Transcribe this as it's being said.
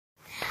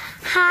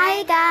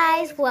Hi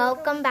guys,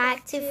 welcome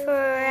back to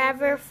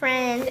Forever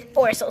Friend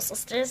or Soul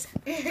Sisters.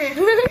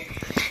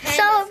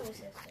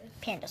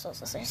 Panda Soul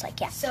Sisters,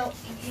 like yeah. So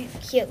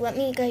here, let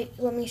me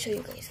show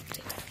you guys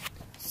something.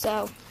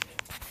 So,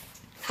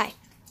 hi.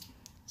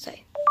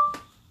 Sorry.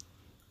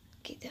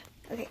 Okay.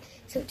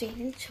 So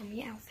Jaden, show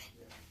me your outfit.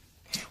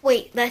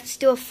 Wait, let's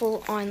do a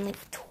full-on like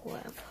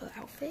tour of her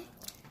outfit.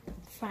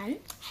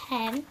 Front,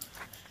 head,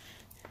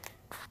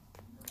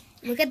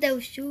 Look at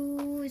those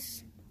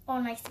shoes.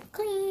 all nice and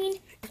clean.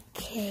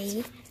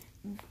 Okay,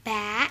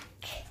 back.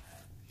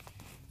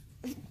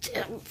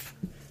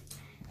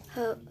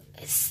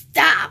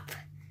 Stop.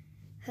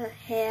 Her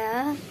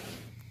hair,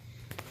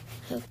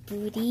 her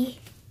booty,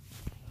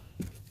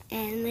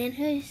 and then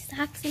her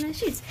socks and her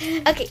shoes.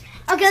 Okay,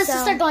 Let's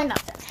just start going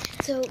downstairs.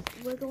 So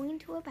we're going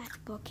to a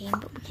basketball game,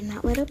 but we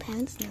cannot let our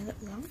parents know that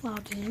we're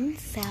vlogging.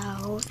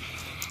 So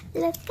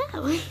let's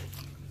go.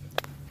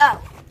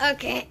 Oh,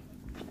 okay.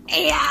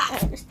 Yeah. I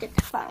just did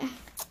the phone.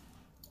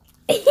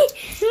 Did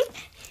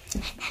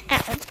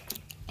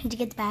you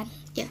get the bag?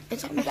 Yeah,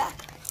 it's on my back.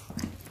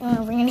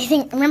 Bring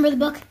anything? Remember the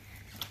book?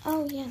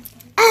 Oh yeah.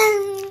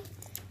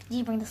 Did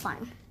you bring the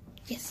slime?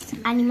 Yes.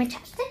 I need my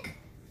chapstick.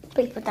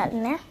 Please put that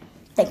in there.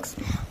 Thanks.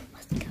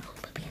 Let's go.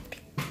 But we have to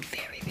be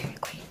very, very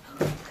quiet.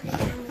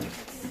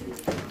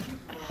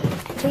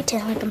 I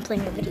pretend like I'm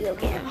playing a video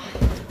game.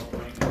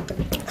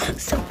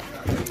 So,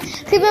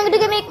 I'm going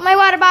to make my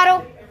water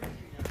bottle.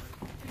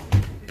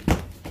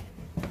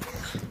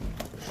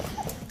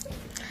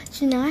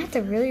 So now I have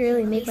to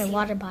really make my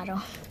water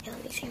bottle. Yeah,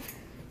 let me see.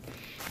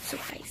 So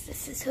guys,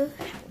 this is her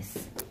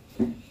house.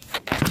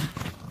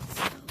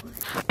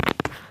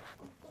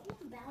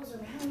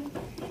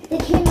 They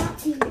cannot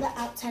see the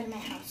outside of my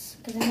house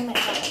because I'm in my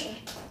property.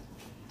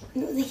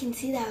 No, they can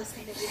see the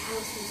outside of your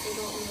house and they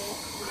don't know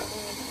what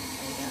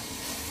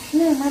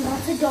No, my mom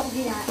said don't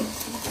do that.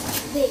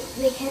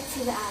 they can't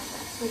see the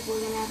address. Like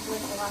we're gonna have to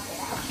like lock it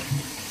out.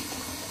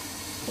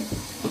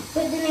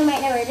 But then they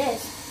might know where it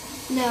is.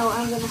 No,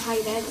 I'm gonna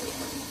hide everything.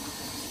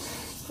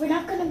 We're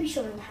not going to be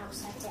showing the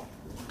house, that's it.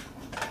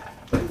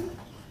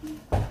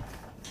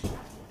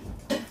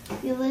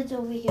 Your lid's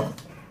over here.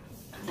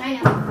 I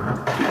know.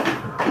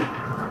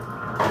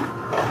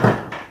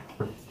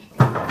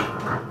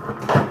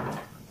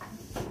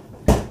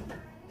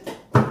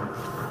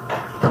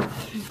 I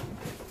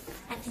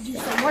have to do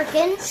some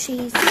working.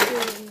 She's doing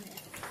this.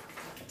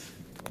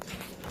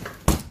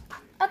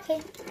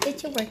 Okay,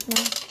 it's your work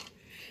now.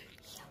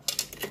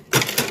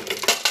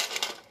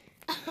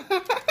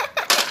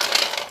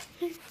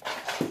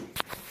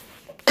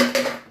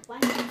 1,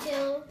 2,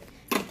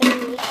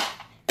 3,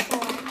 4,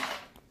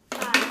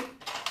 5,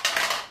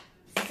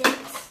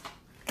 6,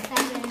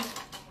 7,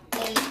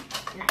 8,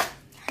 9.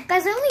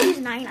 Guys, I only use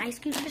 9 ice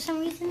cubes for some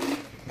reason.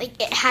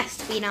 Like it has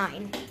to be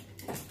 9.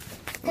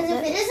 Because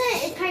if it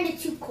isn't, it's kind of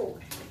too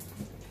cold.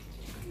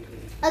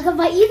 Like if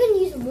I even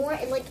use more,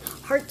 it like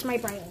hurts my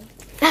brain.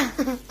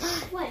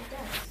 What it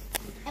does.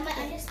 And my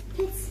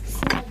underpits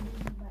smell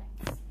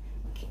butts.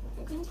 Okay,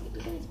 we're gonna put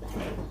you guys back.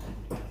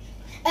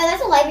 Oh,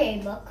 that's a library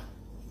book.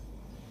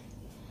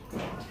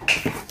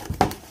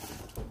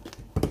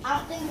 I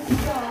don't think this is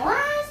gonna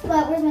last,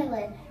 but where's my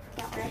lid?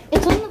 Got it.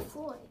 It's on the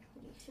floor, I'm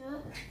pretty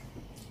sure.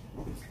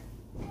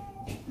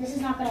 This is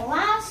not gonna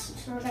last,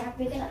 so we're gonna have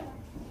to pick it up.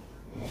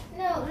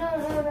 No.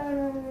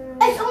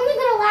 It's only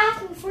gonna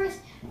last in the first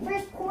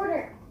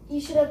quarter.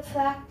 You should have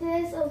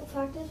practiced a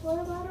practice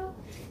water bottle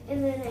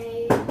and then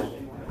a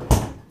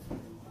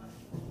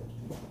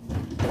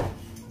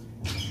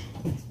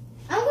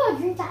I'm gonna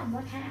drink that in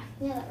one half.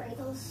 You know that, right,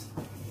 those?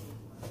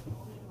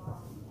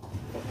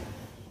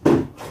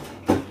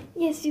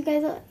 Yes, you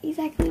guys are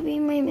exactly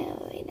being my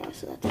mirror right now,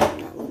 so that's why I'm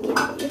not looking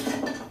at you.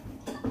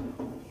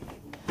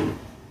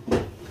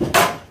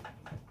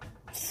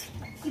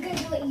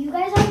 You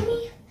guys are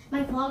me?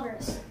 My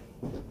vloggers.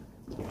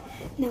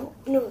 No,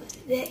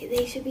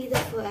 they should be the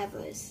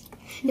forevers.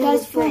 You No,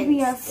 guys the will be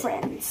friends. our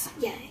friends.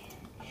 Yeah.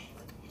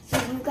 So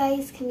you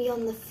guys can be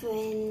on the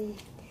Finn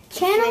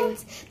Channel?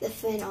 The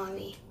Finn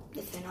Army.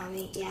 The Finn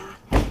Army, yeah.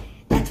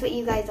 That's what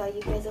you guys are.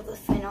 You guys are the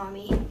Finn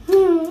Army.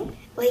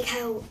 Like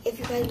how if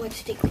you guys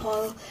watch Jake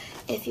Paul,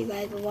 if you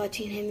guys were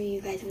watching him,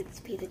 you guys would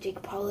be the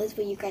Jake Paulers,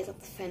 but you guys are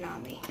the Finn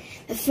Army.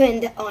 The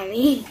Finn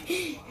Army.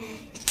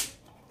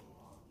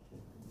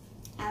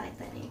 I like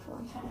that name for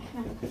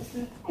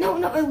him. No,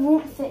 it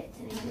won't fit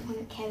today. I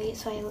want to carry it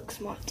so I look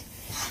smart.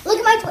 Look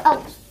at my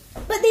oh,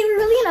 but they were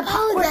really in a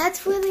popcorn. Oh,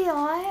 that's where they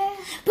are.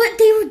 But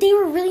they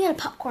were really in a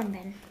popcorn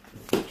bin.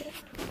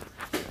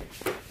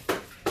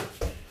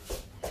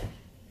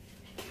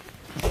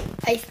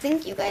 I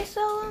think you guys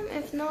saw them.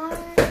 If not,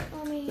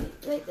 let me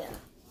right there.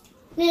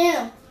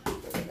 No. There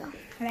we go.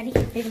 Ready?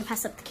 You're gonna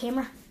pass up the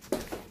camera.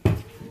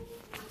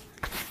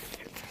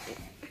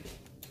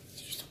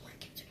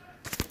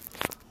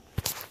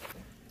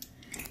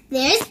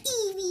 There's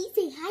Evie.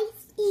 Say hi,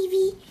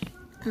 Evie.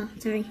 Oh,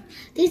 sorry.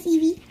 There's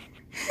Evie.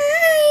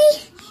 Hi.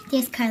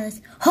 There's Kyla's.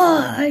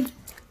 Hi.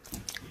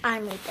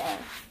 I'm right there.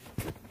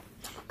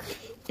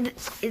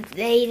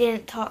 They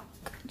didn't talk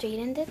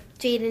Jaden did.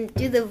 Jaden,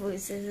 do the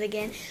voices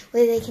again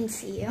where they can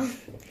see you.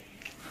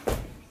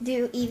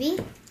 Do Evie.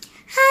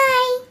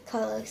 Hi.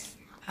 Carlos.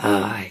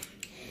 Hi.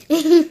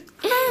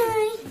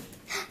 Hi.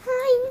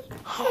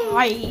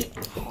 Hi.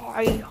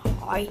 Hi.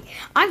 Hi.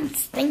 I'm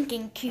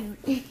stinking cute.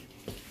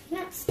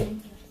 Not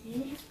stinking.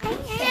 I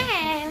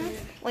am.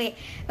 Wait.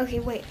 Okay,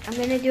 wait. I'm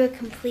going to do a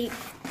complete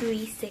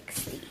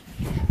 360.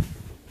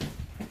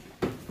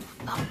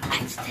 Oh,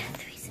 let's do a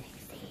 360.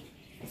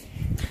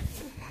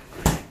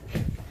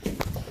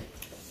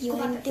 You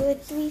want to do a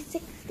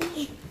 360?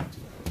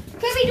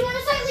 Kirby, do you want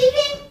to start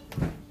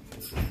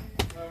leaving?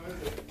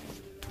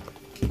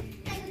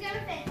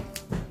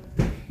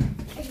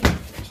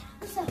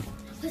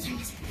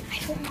 I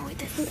don't know. It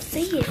doesn't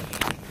say it.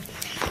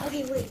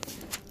 Okay, wait.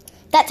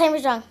 That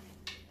timer's wrong.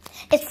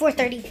 It's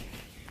 4:30.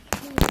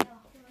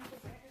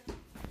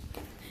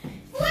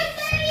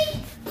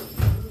 4:30.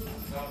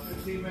 About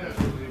 15 minutes,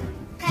 we'll leave it.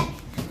 Okay.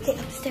 Okay,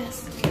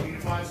 upstairs. You need to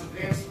find some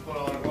pants to put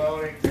on. Well,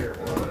 it ain't there.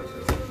 You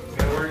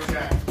gotta wear your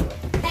jacket.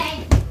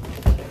 Bang.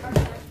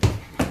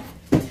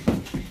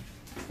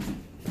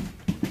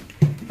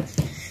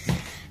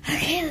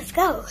 Okay, let's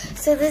go.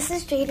 So this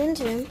is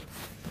Jaden's room.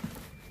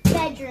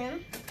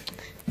 Bedroom.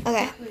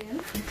 Okay.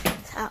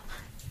 So,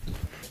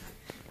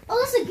 Oh,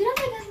 listen, get on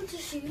my bed with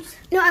your shoes.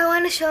 no, I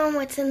want to show him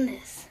what's in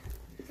this.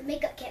 The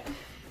makeup kit.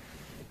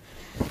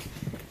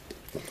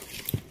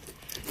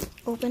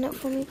 Open it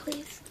for me,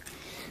 please.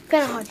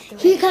 Kind of hard to do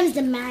Here it. comes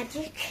the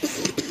magic.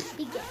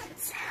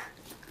 Begins.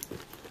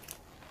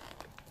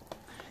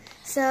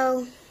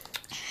 So,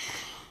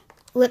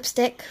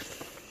 lipstick.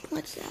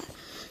 What's that?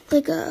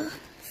 Like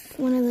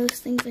one of those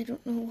things. I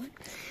don't know what.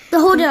 So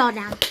hold it all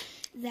down.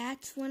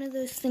 That's one of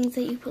those things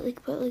that you put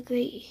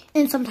right.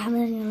 And sometimes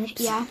in your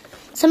lips. Yeah.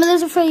 Some of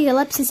those are for your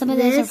lips and some of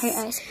those are This for your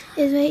eyes.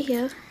 is right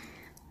here.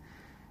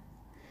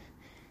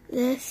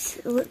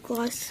 This lip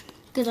gloss.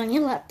 Goes on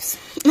your lips.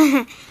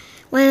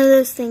 One of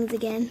those things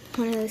again.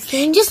 One of those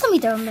things. Just let me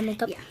throw in the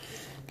makeup. Yeah.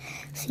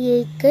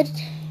 See, good.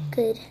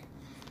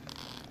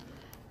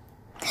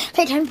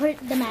 Okay, time for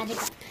the magic.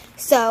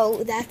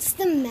 So that's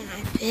the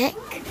magic.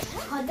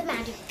 Hold the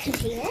magic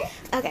container.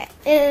 Okay,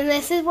 and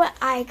this is what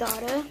I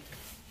got her.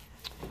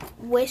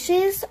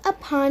 Wishes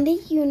upon a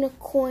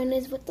unicorn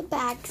is what the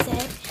bag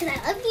said. Because I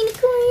love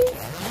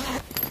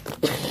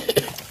unicorns.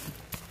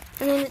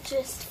 And then it's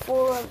just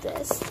full of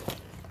this.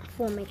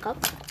 For makeup.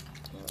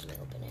 Let me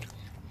open it.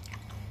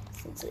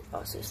 Since it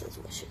also says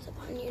wishes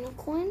upon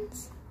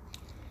unicorns.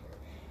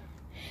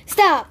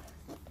 Stop!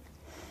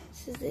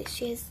 So that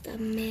she has the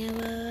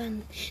mirror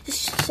and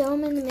just show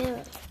them in the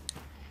mirror.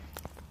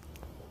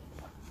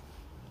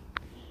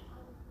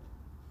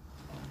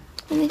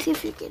 Let me see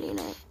if you're getting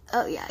it.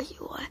 Oh yeah,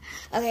 you are.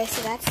 Okay,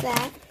 so that's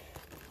that.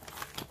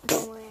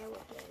 Don't worry, I will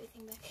put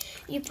everything back.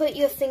 You put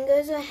your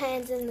fingers or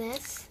hands in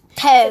this.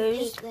 To Toes.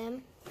 paint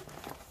them.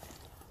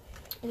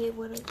 Okay,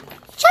 what are these?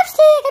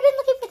 Chopstick! I've been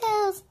looking for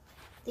those.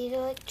 These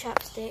are like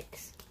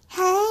chopsticks.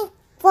 Hi,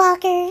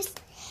 walkers.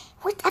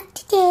 What's up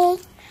today?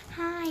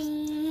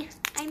 Hi,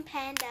 I'm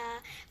Panda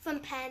from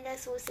Panda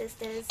Soul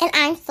Sisters. And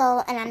I'm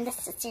Soul, and I'm the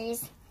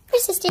sisters. We're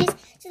sisters,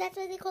 so that's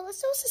why they call us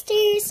Soul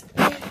Sisters.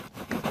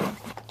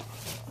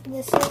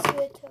 This is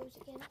your toes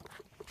again.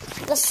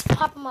 Let's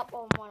pop them up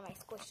on one of my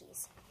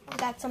squishies. We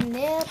got some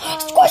nail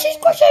polish.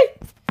 Squishy!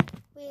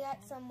 We got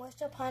some wish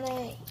upon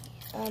a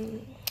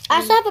I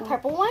also have a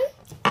purple one.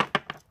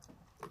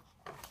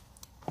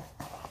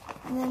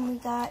 and then we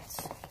got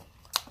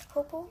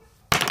purple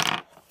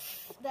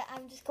that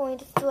I'm just going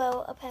to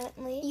throw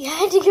apparently. You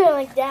had to go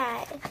like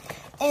that.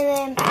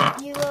 And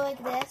then you go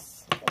like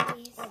this. with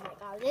these. Oh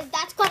my god,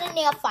 that's called a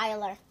nail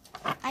filer.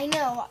 I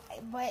know,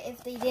 but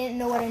if they didn't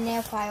know what a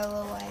nail filer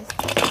was.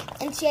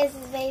 And she has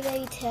this very,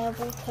 very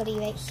terrible hoodie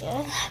right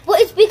here. Well,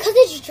 it's because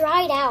it's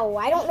dried out.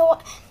 I don't know.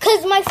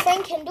 Because my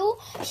friend Kendall,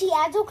 she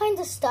adds all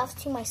kinds of stuff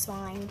to my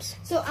slimes.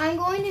 So I'm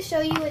going to show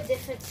you a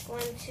different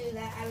slime too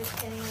that I was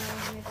carrying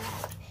around in my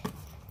bag.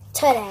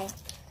 Today.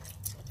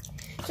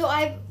 So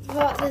I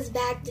brought this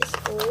bag to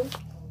school.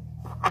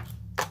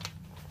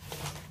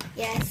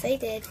 Yes, I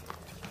did.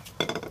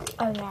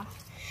 Oh, yeah.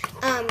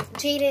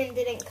 Jaden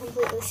didn't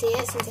completely see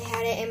it since I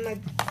had it in my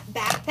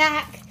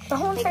backpack. The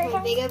whole Like entire my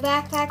time? bigger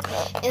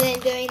backpack. And then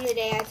during the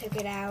day I took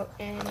it out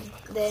and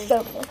then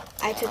So good.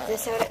 I took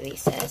this out at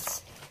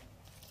recess.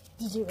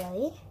 Did you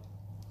really?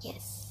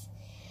 Yes.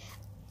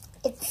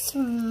 It's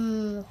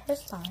her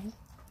slime.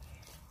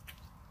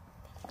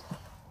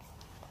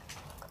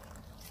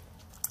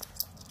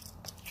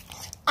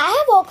 I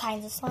have all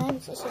kinds of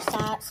slimes. It's just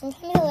that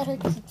sometimes I let her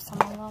keep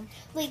some of them.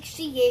 Like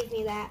she gave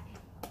me that.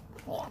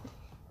 Yeah.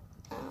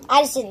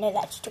 I just didn't know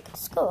that she took it to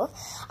school.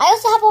 I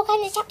also have all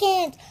kinds of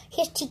chocolates.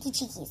 Here's Cheeky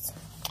Cheekies.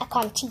 I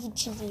call them Cheeky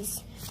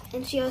Cheekies.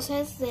 And she also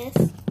has this.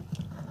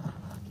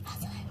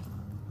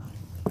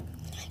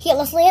 Here,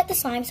 let's lay out the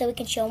slime so we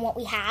can show them what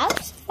we have.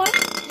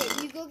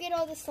 Okay, you go get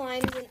all the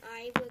slimes and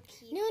I will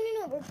keep. No.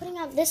 We're putting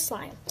out this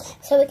slime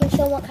so we can show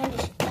them what kind of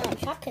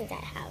shopkins I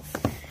have.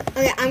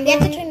 Okay, I'm You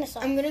have to going. turn this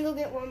off. I'm gonna go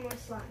get one more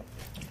slime.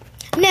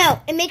 No,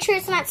 and make sure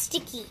it's not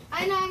sticky.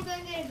 I know I'm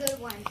gonna get a good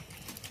one.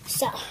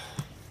 So,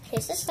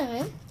 here's the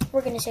slime.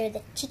 We're going to show you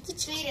the cheeky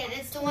cheeky. Jaden,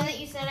 it's the one that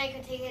you said I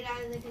could take it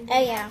out of the container.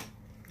 Oh, yeah.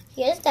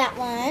 Here's that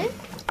one.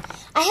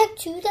 I have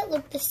two that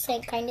look the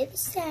same, kind of the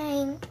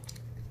same.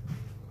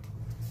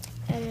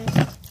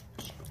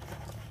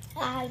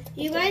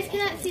 You guys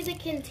cannot see the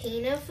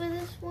container for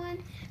this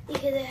one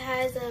because it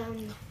has a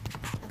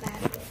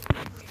basket.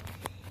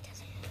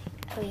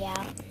 Oh,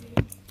 yeah.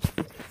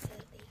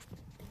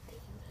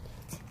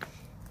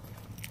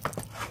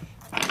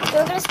 So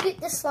we're going to scoot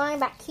this slime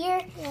back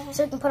here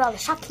so we can put all the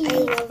Shopkins.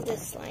 I love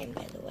this slime,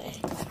 by the way.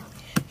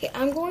 Okay,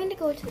 I'm going to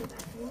go to the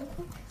bathroom.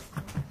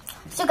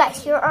 So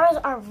guys, here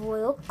are our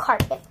royal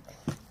carpet.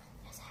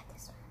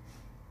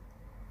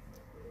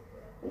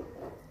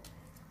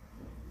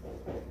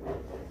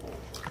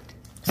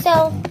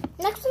 So,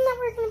 next one that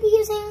we're going to be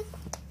using,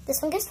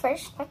 this one goes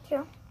first, back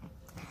here.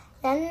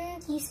 Then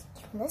these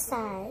on the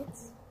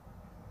sides.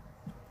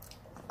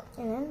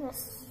 And then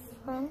this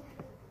one,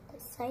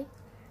 this side.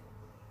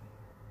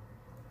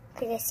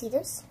 Can you guys see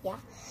this? Yeah.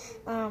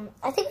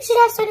 I think we should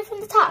have started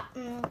from the top.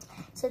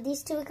 So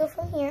these two would go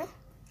from here.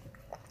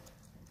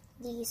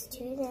 These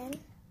two then.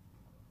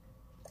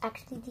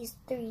 Actually, these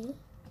three.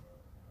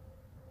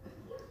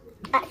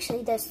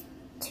 Actually, there's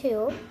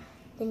two.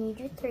 Then you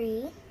do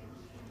three.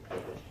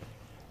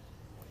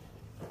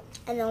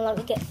 And then let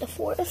me get the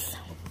fourth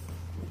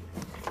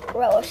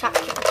row of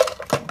Shopkins.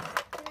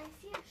 Can I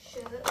see a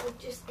shirt, like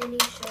just any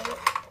shirt?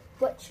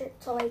 What shirt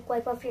to like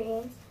wipe off your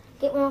hands?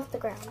 Get one off the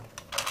ground.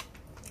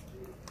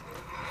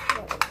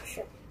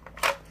 Sure.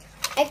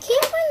 I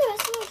can't find the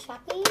rest of my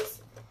Shopkins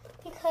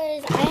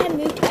because I have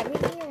moved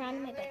everything around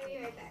in my bedroom. I'll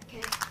be right back,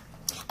 okay?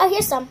 Oh,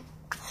 here's some.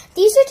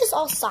 These are just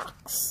all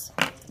socks.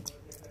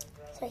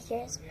 So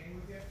here's.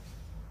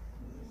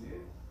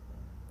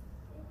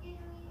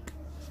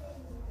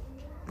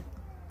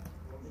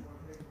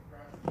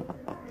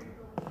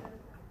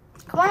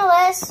 Come on,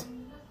 Alice.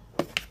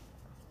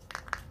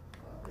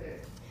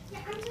 Yeah,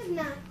 I'm just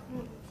not.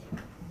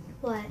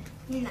 What?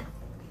 No.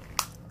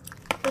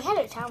 We had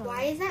a towel.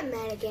 Why is that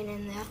mannequin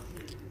in there?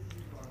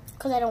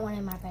 Because I don't want it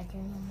in my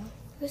bedroom anymore.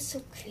 It was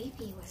so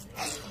creepy, wasn't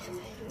it?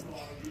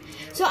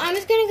 So I'm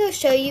just gonna go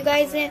show you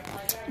guys it.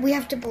 We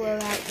have to blow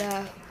out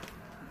the.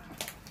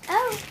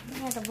 Oh, I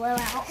have to blow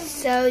out.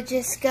 So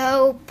just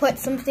go put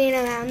something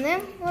around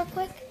them real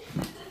quick.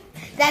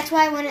 That's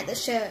why I wanted the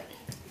shirt.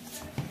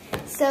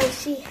 So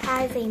she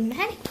has a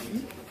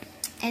mannequin,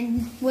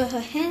 and where her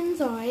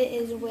hands are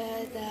is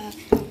where the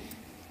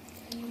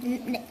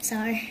Nips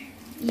are.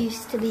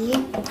 used to be.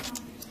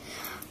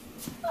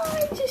 Oh,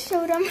 I just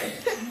showed them.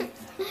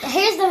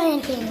 Here's the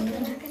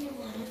mannequin.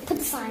 Put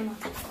the slime on.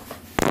 Go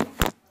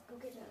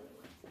get it.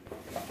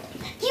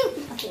 You.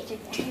 Okay, it's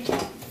right there.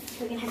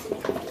 We're gonna have to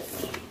make this.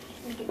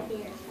 Make it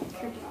there.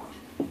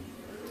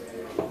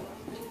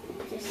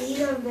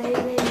 These are very,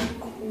 very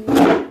cool.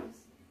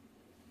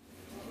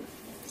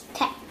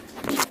 Okay.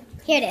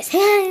 Here it is.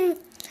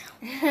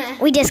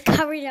 We just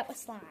covered it up with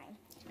slime.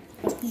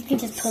 You can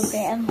just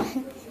program.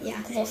 Yeah.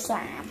 Because there's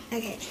slime.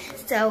 Okay,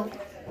 so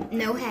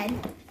no head,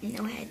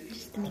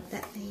 just to make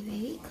that very,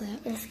 very clear.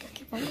 Let's go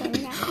keep on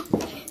going now.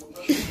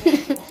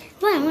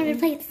 Well, I wanted to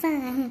play with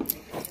slime.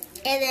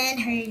 And then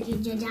her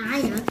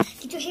vagina.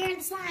 Get your hair in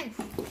the slime.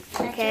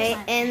 Okay,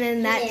 and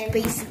then that's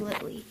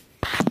basically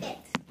it.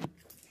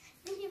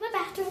 Here's my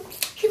bathroom.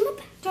 Here's my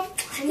bathroom.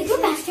 Here's my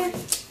bathroom.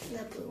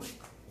 The blue one.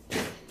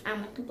 I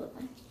want the blue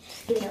one.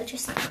 Give me your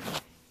slime.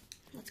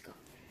 Let's go.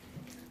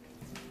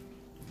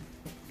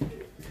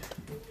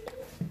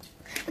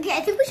 Okay,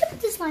 I think we should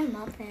put the slime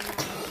up there.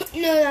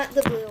 No, not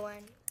the blue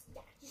one.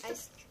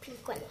 Just the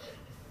pink one.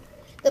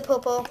 The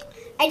purple.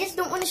 I just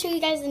don't want to show you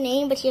guys the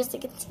name, but here's the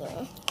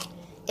concealer.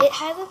 It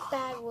has a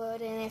bad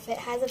word, and if it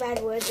has a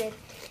bad word, then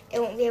it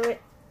won't be able to...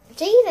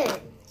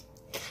 Jaden!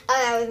 Oh,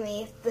 that was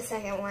me. The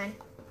second one.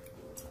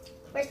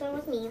 First one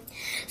was me.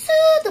 So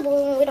the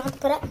blue one we don't have to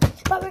put up,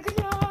 but we're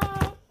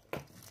gonna.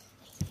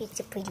 It's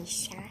a pretty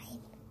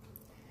shine.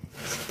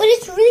 But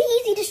it's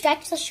really easy to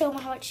stretch. Let's show them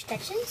how it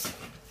stretches.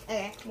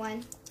 Okay,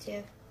 1,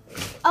 2.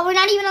 Oh, we're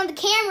not even on the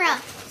camera.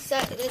 So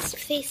let's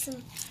face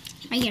them.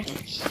 Right here.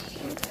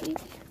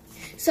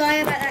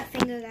 Sorry about that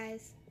finger,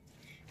 guys.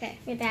 Okay.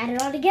 We have to add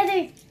it all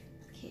together.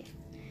 Okay.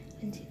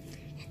 1, 2,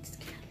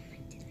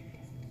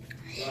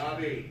 3.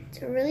 Bobby.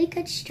 It's a really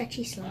good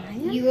stretchy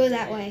slime. You go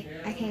that way.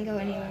 I can't go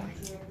anymore.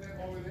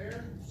 Over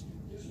there?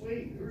 Just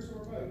wait. There's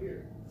some about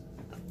here.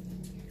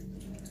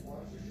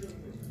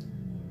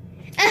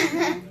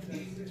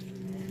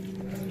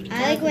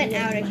 I went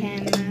out of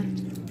camera.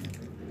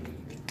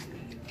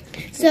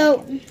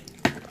 So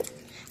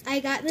I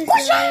got this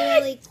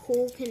really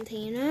cool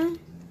container.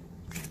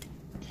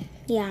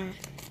 Yeah.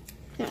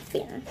 Not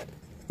fair.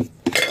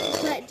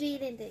 But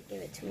Jaden did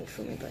give it to me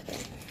for my birthday.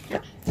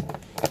 Yeah.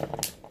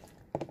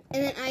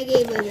 And then I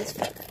gave her this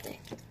for my birthday.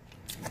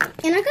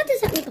 And I got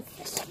this at like a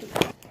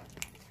festival.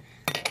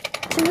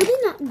 It's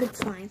really not good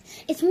slime.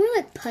 It's more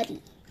like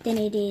putty than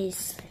it is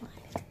slime.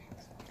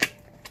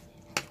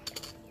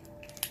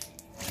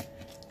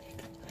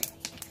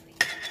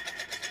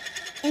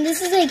 And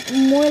this is like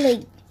more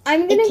like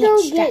I'm gonna It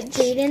go can't get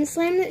stretch. Jaden's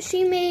slime that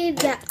she made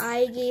that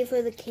I gave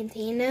her the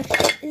container.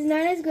 It's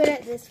not as good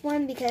at this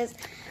one because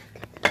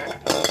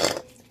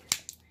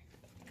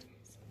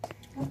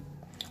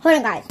Hold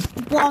on, guys.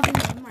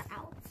 Vlogging are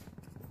out.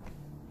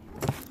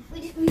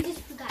 We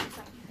just forgot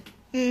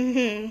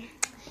something.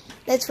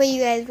 That's why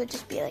you guys would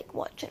just be like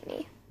watching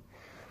me.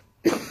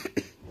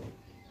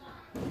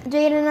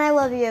 Jaden, I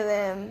love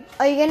you.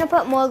 Are you gonna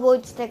put more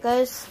gold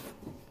stickers?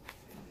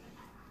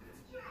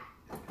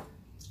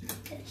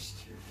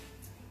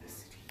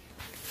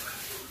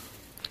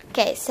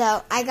 Okay,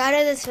 so I got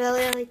her this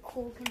really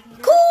cool container.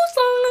 Cool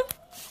song.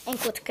 And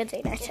cool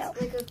container. It's So.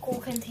 like a cool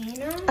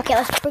container. Okay,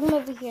 let's bring them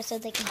over here so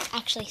they can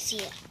actually see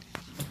it.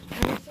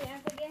 Honestly,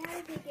 I forget how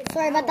to take it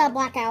Sorry about that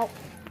blackout.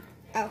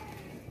 Oh,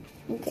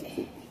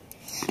 okay.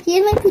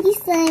 Here's my pretty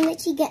slime that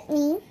she got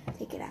me.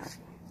 Take it out.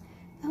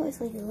 Oh, it's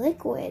like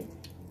liquid.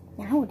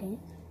 Now it is.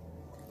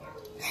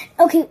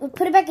 Okay, we'll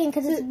put it back in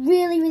because it's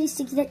really, really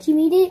sticky that you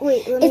made it.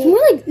 Wait, It's more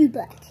like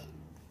oobleck.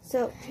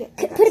 So, here,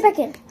 I got Put it back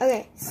in.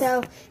 Okay,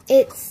 so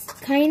it's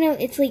kind of,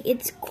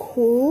 it's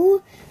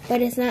cool,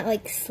 but it's not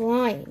like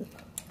slime.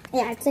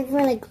 Yeah, it's like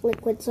for like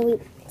liquid, so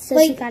she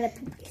Like- got it.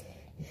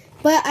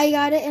 But I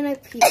got it in a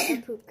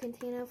poop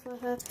container for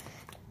her.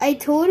 I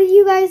told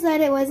you guys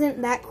that it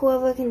wasn't that cool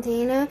of a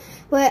container,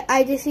 but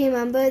I just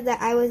remembered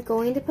that I was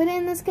going to put it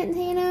in this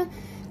container,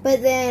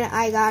 but then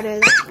I got her.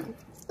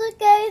 Look,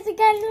 guys, I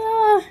got it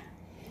all.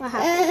 What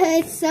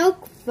happened? It's so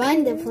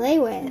fun to play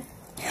with.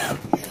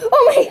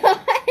 Oh my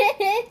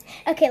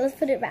god! Okay, let's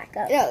put it back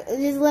up. No,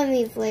 just let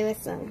me play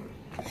with some.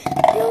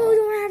 No,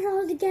 don't have it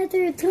all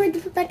together. It's hard to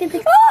put back in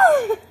the.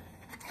 Oh,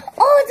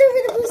 it's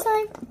over the blue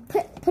slime.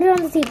 Put it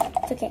on the table.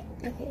 It's okay.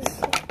 Okay.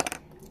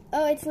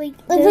 Oh, it's like.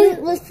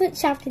 Let's put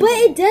Shopkins. But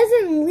in it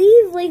doesn't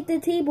leave like the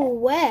table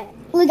wet.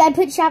 Look, I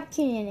put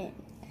Shopkin in it.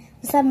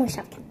 Let's have more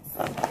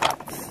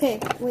Shopkins. Okay,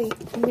 wait.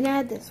 I'm gonna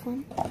add this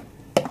one.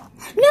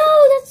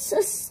 No, that's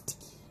a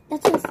sticky.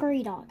 That's a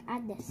furry dog.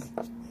 Add this.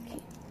 Okay.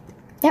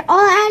 They're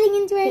all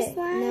adding into our Okay,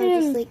 slime. now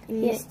just like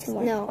Yes, mix. 2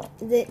 more. No,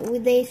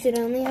 they should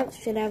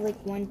have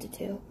like 1 to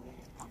 2.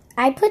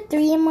 I put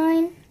 3 in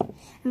mine.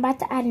 I'm about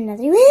to add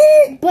another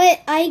one.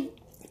 But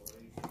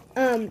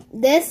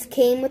this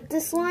came with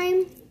the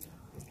slime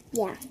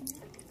Yeah.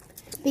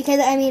 because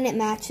I mean it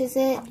matches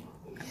it.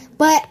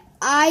 But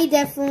I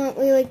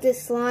definitely like the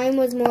slime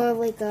was more of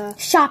like a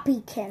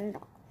Shopkin.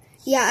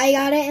 yeah. I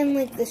got it in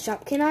like the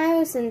Shopkin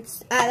aisle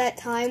since at that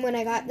time when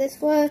I got this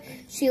for her,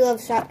 she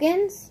loves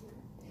Shopkins.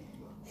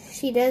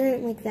 She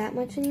doesn't like that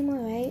much anymore,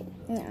 right?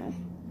 No.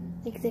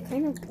 Like they're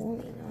kind of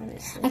boring,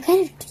 honestly. I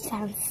kind of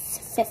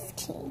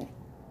 2015.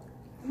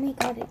 Oh my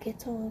god, it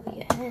gets all over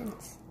your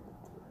hands.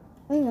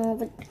 I know,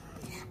 but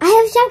I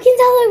have Shopkins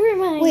all over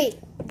mine. Wait,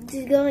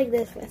 just go like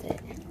this with it.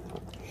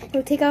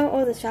 No, take out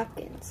all the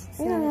Shopkins. It's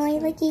not No, as I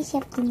fun. like these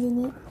Shopkins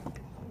in it.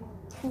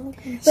 I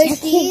like them. But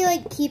she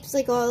like keeps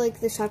like all like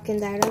the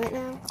Shopkins out of it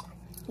now.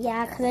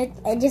 Yeah, because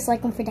I just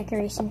like them for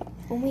decoration.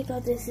 Oh my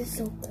god, this is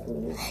so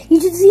cool.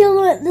 You should see all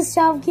the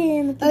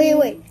Shopkin. Okay,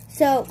 wait.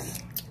 So,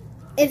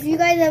 if you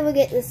guys ever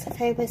get this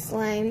type of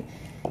slime,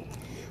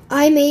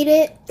 I made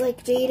it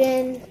like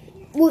Jaden.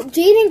 Well,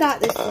 Jaden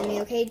got this for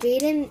me. Okay,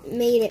 Jaden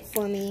made it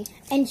for me.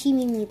 And she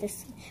made me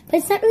this. But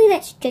it's not really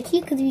that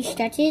stretchy because if you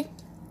stretch it,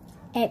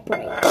 it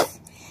breaks.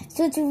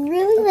 So it's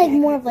really like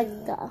more of like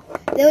the...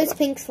 There was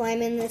pink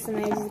slime in this, and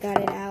I just got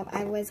it out.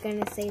 I was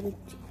gonna say like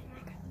Jaden, I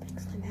got the pink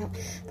slime out,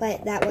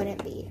 but that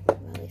wouldn't be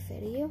really fair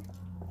to you.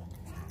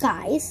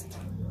 Guys.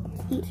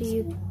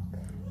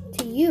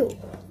 To you,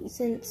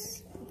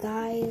 since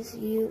guys,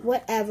 you,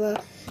 whatever.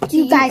 To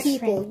You guys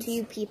people, friends. to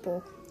you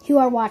people, Who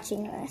are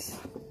watching this.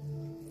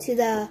 to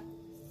the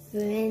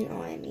Fin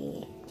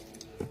Army.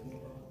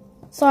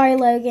 Sorry,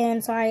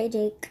 Logan. Sorry,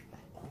 Jake.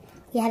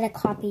 You had to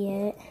copy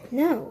it.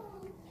 No,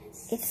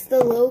 it's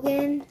the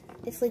Logan.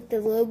 It's like the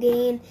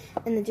Logan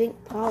and the Drink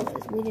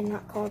Paula's. We did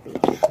not copy.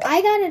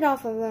 I got it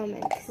off of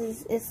Roman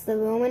because it's the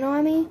Roman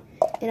army,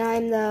 and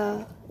I'm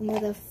the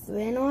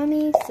Fin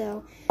Army.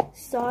 So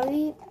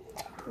sorry,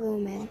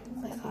 Roman,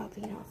 for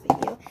copying off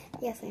of you.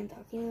 Yes, I am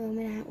talking to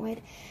Roman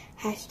Atwood.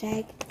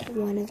 Hashtag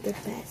one of the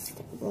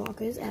best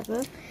vloggers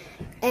ever.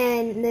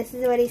 And this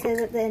is what he says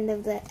at the end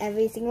of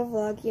every single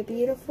vlog. You're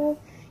beautiful.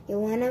 You're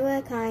one of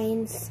a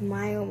kind.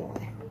 Smile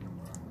more.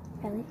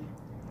 Really?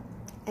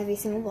 Every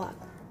single vlog.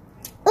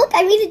 Look,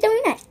 I made a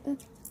donut.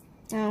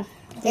 Oh,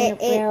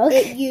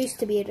 It used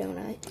to be a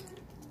donut.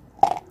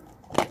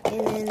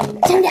 And then...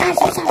 Time to add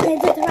some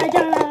chocolate to my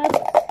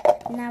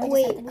donut. Now we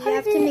Wait, just we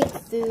have to carve make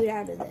it. food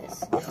out of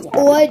this. Yeah.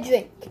 Or a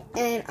drink.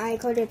 And I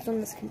called it from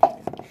this container.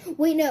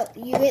 Wait, no,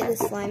 you get the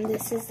slime.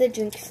 This is the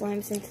drink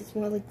slime since it's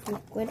more like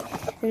liquid.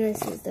 And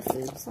this is the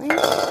food slime.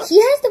 She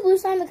has the blue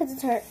slime because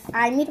it's her.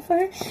 I made it for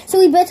her. So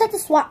we both have to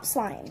swap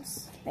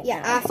slimes. right Yeah,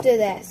 now. after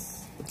this.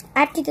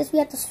 After this, we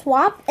have to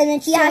swap, and then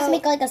she has So- to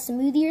make like a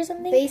smoothie or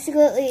something.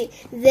 Basically,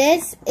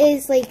 this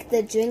is like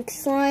the drink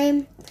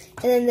slime.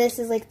 And then this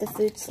is like the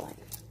food slime.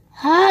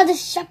 Ah, the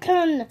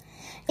shotgun.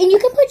 And you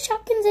can put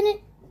shotguns in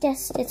it.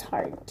 Just it's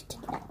hard to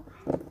take it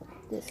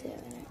out. This here.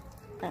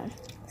 Oh,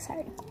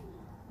 sorry.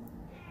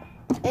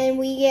 and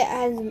we get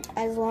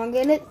as long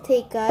as it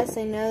take us.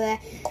 I know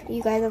that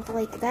you guys are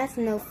like, that's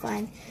no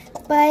fun,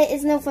 but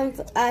it's no fun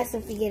for us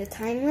if we get a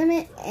time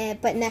limit.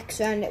 But next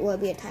round it will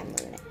be a time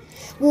limit.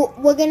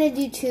 We're gonna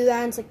do 2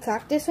 rounds, like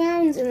practice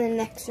rounds, and then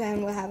next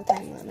round we'll have a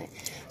time limit.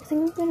 I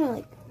think we're gonna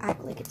like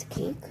act like it's a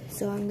cake,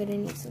 so I'm gonna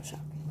need some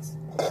sharpens.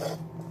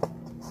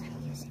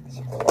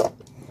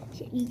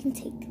 Here, you can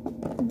take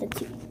the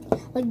 2.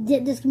 Like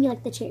this can be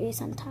like the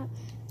cherries on top.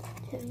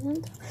 No,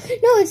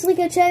 it's like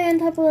a cherry on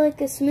top of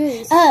like a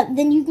smooth.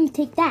 Then you can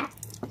take that.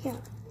 Yeah.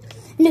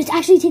 No, it's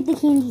actually take the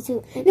candy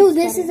too. No,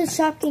 this is a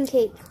Shopkin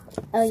cake.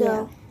 Oh so.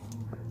 yeah.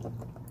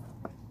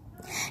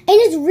 And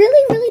it's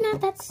really not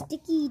that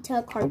sticky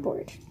to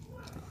cardboard.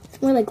 It's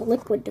more like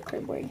liquid to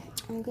cardboard.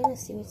 I'm gonna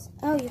see what's.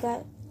 Oh, you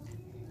got.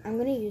 I'm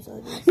gonna use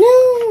all these.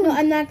 No,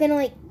 I'm not gonna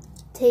like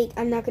take.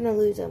 I'm not gonna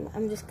lose them.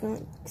 I'm just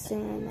gonna sit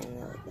on my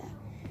nail like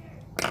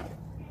that.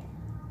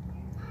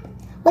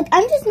 Like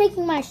I'm just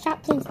making my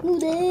Shopkin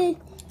smoothie.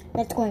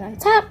 That's going on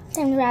top.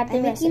 Then grab the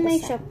I'm rest making of my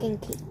the stuff. Shopkin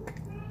cake.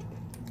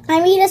 I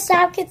made a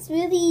Shopkin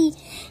smoothie.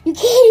 You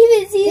can't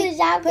even see the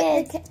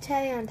Shopkin. Put the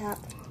cherry on top.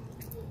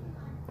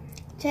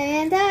 Cherry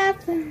on top.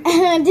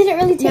 Didn't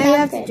really take Now you off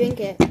have to good. drink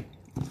it.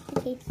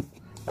 Okay.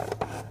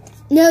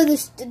 No,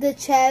 the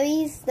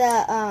cherries, you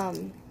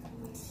know.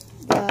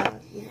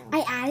 I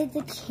added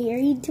the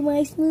cherry to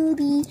my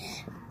smoothie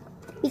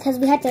because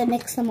we had to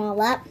mix them all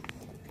up.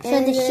 So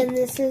And the then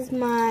this is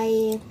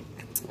my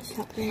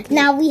Shopkin cake.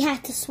 now we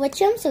have to switch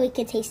them so we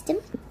can taste them.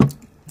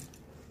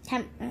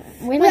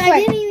 Wait, I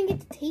didn't even get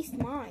to taste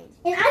mine.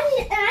 And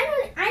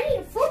I need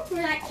a fork for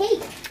that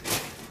cake.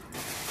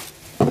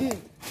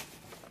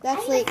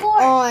 That's I need a like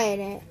fork. on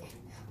it.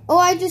 Oh,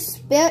 I just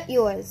spit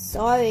yours.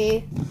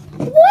 Sorry.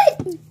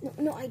 What?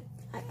 No,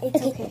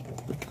 it's okay.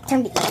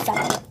 Time to eat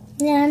something.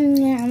 Yum,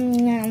 yum,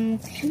 yum.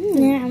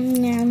 Yum,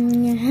 yum,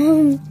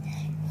 yum.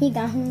 Here you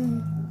go.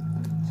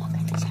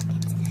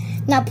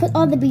 Now put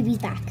all the BBs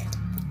back.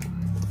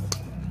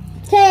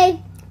 Okay.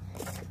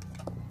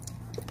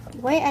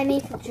 Wait, I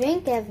need to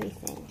drink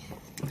everything.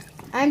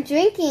 I'm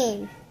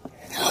drinking.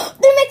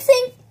 They're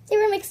mixing. They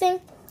were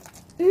mixing.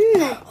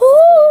 Mm.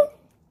 Oh,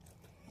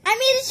 I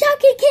made a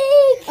chocolate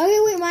cake. Okay,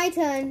 wait, my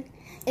turn.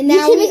 And You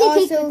now should we make a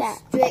cake also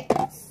with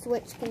that.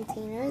 switch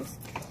containers.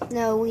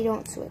 No, we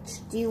don't switch.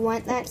 Do you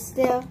want that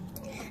still?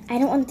 I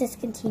don't want to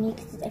discontinue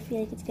because I feel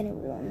like it's gonna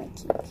ruin my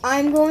cake.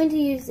 I'm going to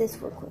use this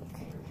real quick.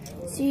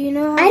 So you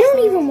know how I don't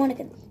even want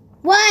to.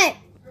 What?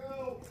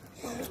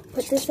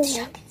 put this in.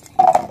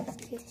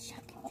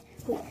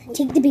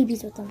 Take the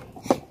babies with them.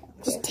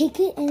 Just take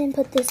it and then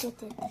put this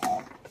with it. Okay,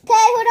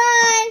 hold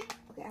on.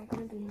 Okay, I'm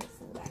gonna bring this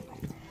in the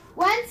backpack.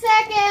 1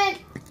 second.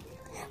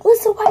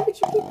 Lisa, why would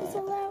you keep this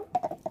so loud?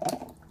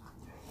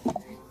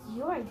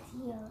 Your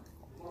idea.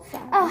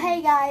 Oh,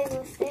 hey guys,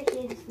 we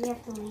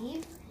have to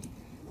leave.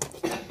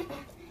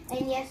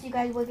 And yes, you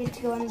guys will get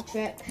to go on the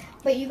trip,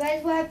 but you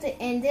guys will have to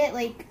end it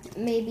like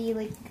maybe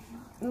like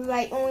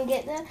right when we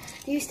get there.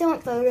 Do you still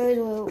want photos,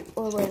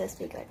 or will this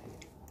be good?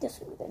 This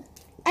would be good.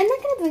 I'm not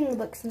gonna bring the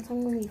book since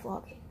I'm gonna be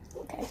vlogging.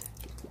 Okay.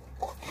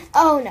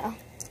 Oh no,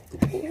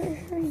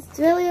 it's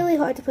really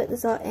hard to put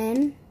this all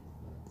in.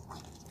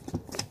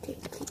 Okay,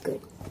 good.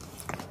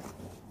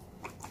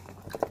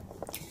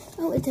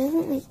 Oh, it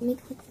doesn't like make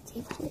like the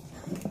table.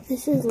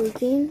 This is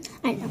leaking.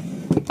 I know.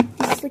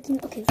 This is looking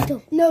okay. Let's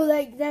go. No,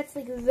 like that's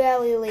like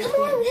really leaking.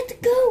 Come on, we have to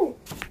go.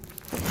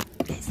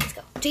 Guys, let's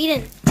go.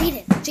 Jaden. I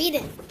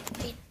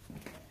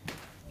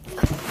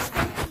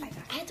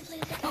have to play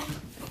with the game.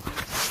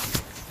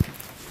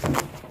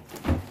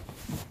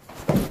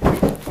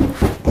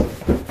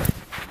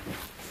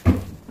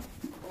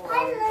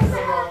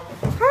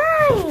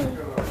 Hi.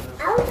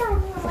 I was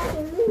down here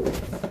watching movies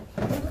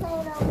and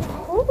playing all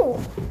that. Ooh.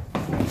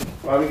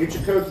 Bobby, get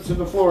your coat that's in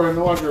the floor in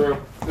the laundry room.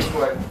 This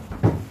way.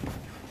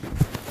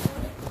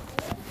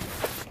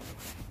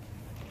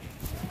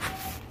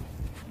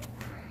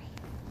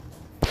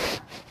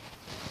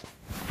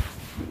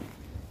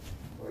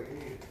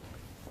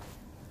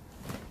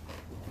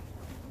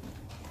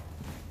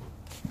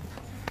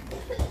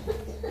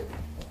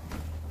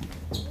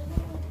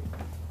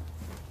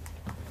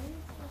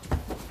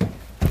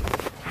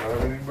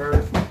 Everything,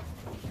 Bird?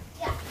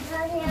 Yeah. You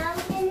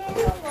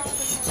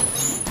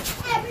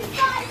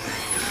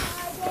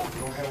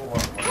don't have a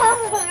water.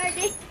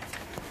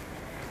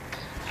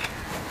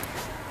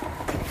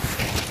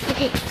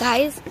 Okay,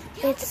 guys,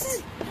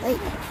 it's like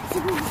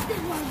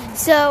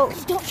so.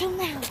 Don't show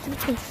now.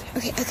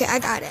 Okay, I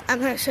got it. I'm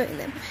not showing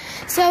them.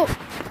 So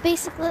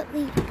basically,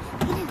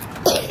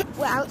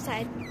 we're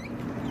outside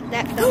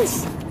that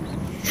house,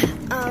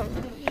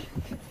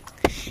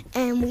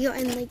 and we are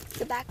in like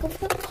the back of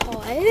the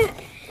car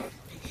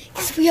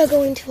because we are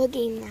going to a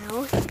game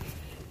now.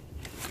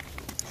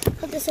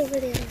 Put this over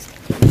there,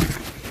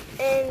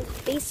 and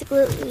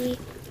basically we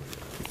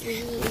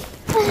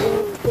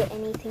didn't get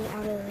anything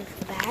out of like,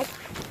 the bag.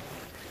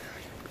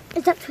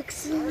 Is that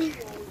Twix in there?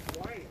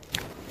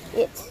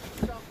 It's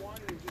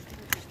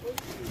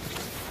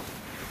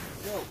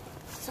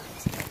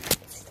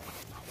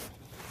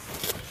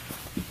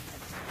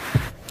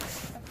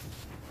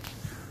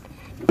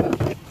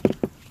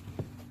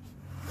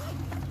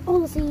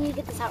so you need to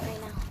get this out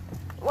right now.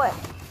 What?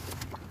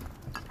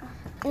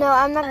 No,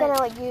 I'm not gonna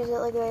like use it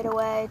like right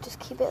away. Just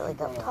keep it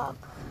like up top.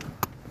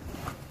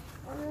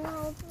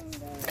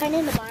 It's kind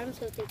of in the bottom,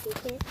 so if they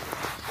take it,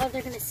 all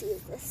they're gonna see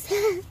is this.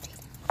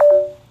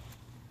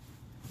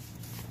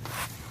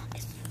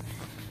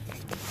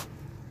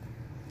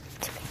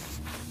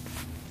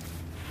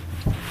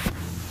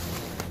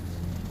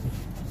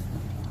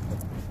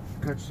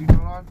 Got your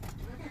seatbelt on?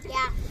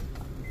 Yeah.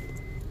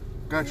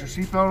 Got your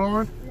seatbelt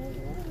on?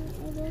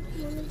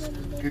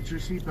 Get your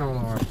seatbelt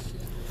on.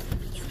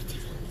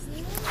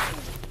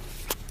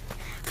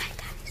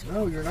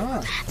 No, you're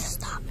not. have to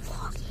stop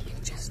vlogging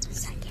in just a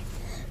second.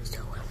 So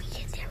when we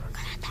get there, we're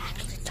gonna have to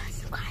actually turn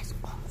you guys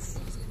off.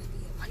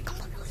 Like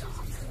completely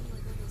off.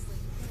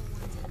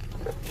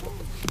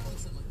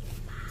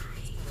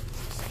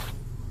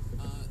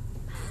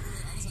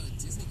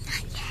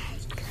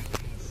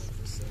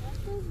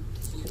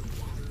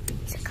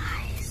 So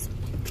guys,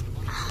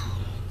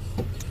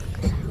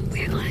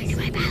 we're going to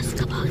my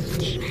basketball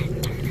game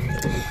at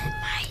Turner.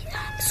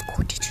 My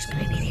school teacher's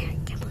gonna be there. I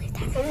can't believe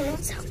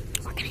that. So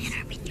we're gonna end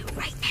our video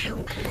right now.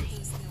 Bye.